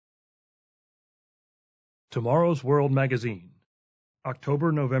Tomorrow's World Magazine,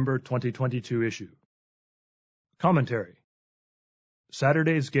 October-November 2022 issue. Commentary.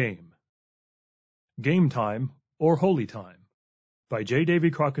 Saturday's Game. Game Time or Holy Time by J.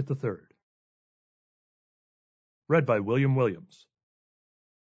 Davy Crockett III. Read by William Williams.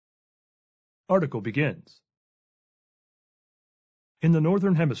 Article begins. In the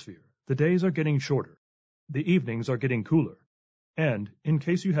Northern Hemisphere, the days are getting shorter, the evenings are getting cooler, and, in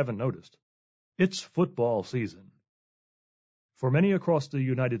case you haven't noticed, it's football season. For many across the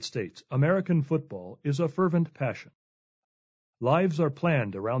United States, American football is a fervent passion. Lives are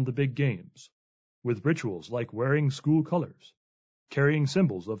planned around the big games, with rituals like wearing school colors, carrying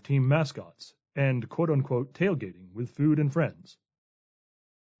symbols of team mascots, and quote-unquote tailgating with food and friends.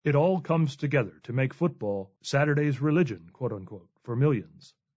 It all comes together to make football Saturday's religion, quote-unquote, for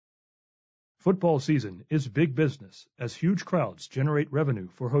millions. Football season is big business as huge crowds generate revenue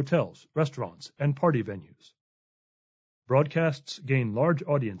for hotels, restaurants, and party venues. Broadcasts gain large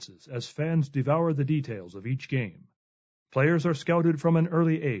audiences as fans devour the details of each game. Players are scouted from an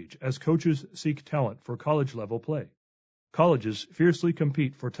early age as coaches seek talent for college-level play. Colleges fiercely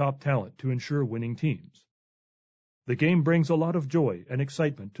compete for top talent to ensure winning teams. The game brings a lot of joy and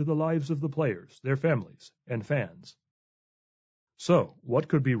excitement to the lives of the players, their families, and fans. So, what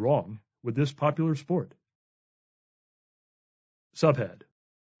could be wrong with this popular sport? Subhead: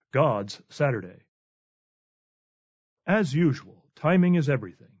 God's Saturday. As usual, timing is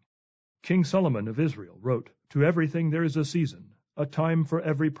everything. King Solomon of Israel wrote, "To everything there is a season, a time for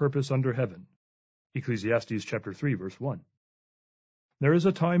every purpose under heaven." Ecclesiastes chapter 3, verse 1. There is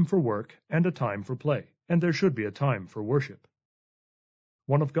a time for work and a time for play, and there should be a time for worship.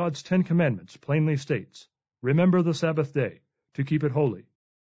 One of God's 10 Commandments plainly states, "Remember the Sabbath day, to keep it holy.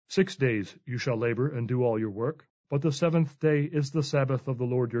 6 days you shall labor and do all your work, but the 7th day is the Sabbath of the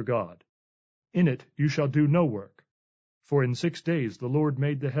Lord your God. In it you shall do no work. For in 6 days the Lord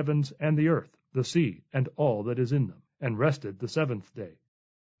made the heavens and the earth, the sea, and all that is in them, and rested the 7th day.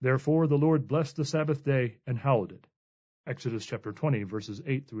 Therefore the Lord blessed the Sabbath day and hallowed it." Exodus chapter 20, verses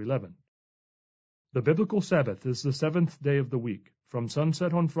 8 through 11. The biblical Sabbath is the 7th day of the week, from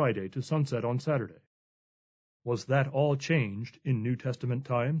sunset on Friday to sunset on Saturday. Was that all changed in New Testament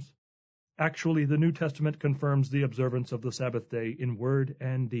times? Actually, the New Testament confirms the observance of the Sabbath day in word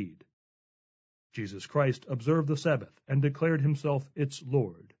and deed. Jesus Christ observed the Sabbath and declared himself its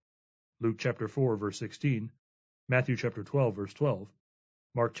Lord. Luke chapter 4, verse 16, Matthew chapter 12, verse 12,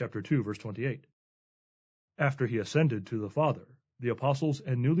 Mark chapter 2, verse 28. After he ascended to the Father, the apostles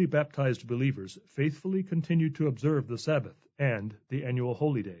and newly baptized believers faithfully continued to observe the Sabbath and the annual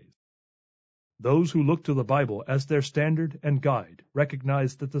holy days. Those who look to the Bible as their standard and guide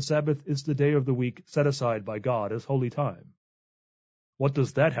recognize that the Sabbath is the day of the week set aside by God as holy time. What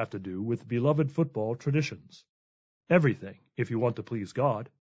does that have to do with beloved football traditions? Everything, if you want to please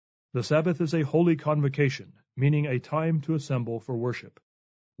God. The Sabbath is a holy convocation, meaning a time to assemble for worship.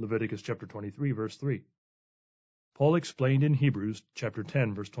 Leviticus chapter 23, verse 3. Paul explained in Hebrews chapter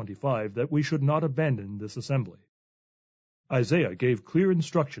 10, verse 25 that we should not abandon this assembly. Isaiah gave clear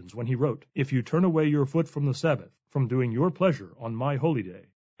instructions when he wrote, "If you turn away your foot from the Sabbath, from doing your pleasure on my holy day,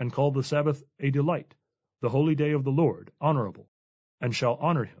 and call the Sabbath a delight, the holy day of the Lord honorable, and shall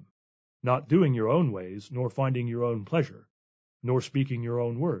honor him, not doing your own ways, nor finding your own pleasure, nor speaking your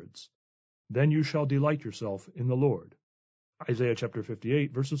own words, then you shall delight yourself in the Lord." Isaiah chapter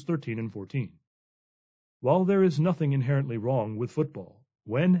 58, verses 13 and 14. While there is nothing inherently wrong with football,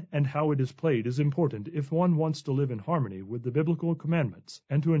 when and how it is played is important if one wants to live in harmony with the biblical commandments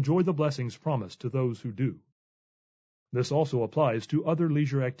and to enjoy the blessings promised to those who do. This also applies to other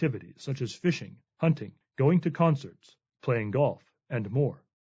leisure activities such as fishing, hunting, going to concerts, playing golf, and more.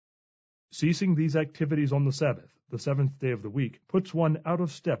 Ceasing these activities on the Sabbath, the 7th day of the week, puts one out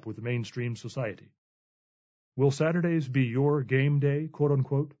of step with mainstream society. Will Saturdays be your game day,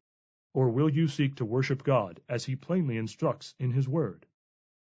 quote-unquote, or will you seek to worship God as he plainly instructs in his word?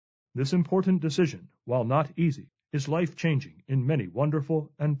 This important decision, while not easy, is life-changing in many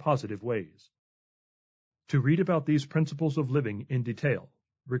wonderful and positive ways. To read about these principles of living in detail,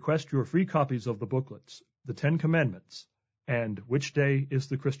 request your free copies of the booklets, The 10 Commandments, and Which Day is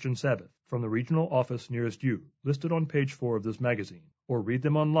the Christian Sabbath, from the regional office nearest you, listed on page 4 of this magazine, or read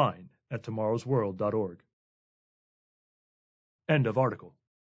them online at tomorrowsworld.org. End of article.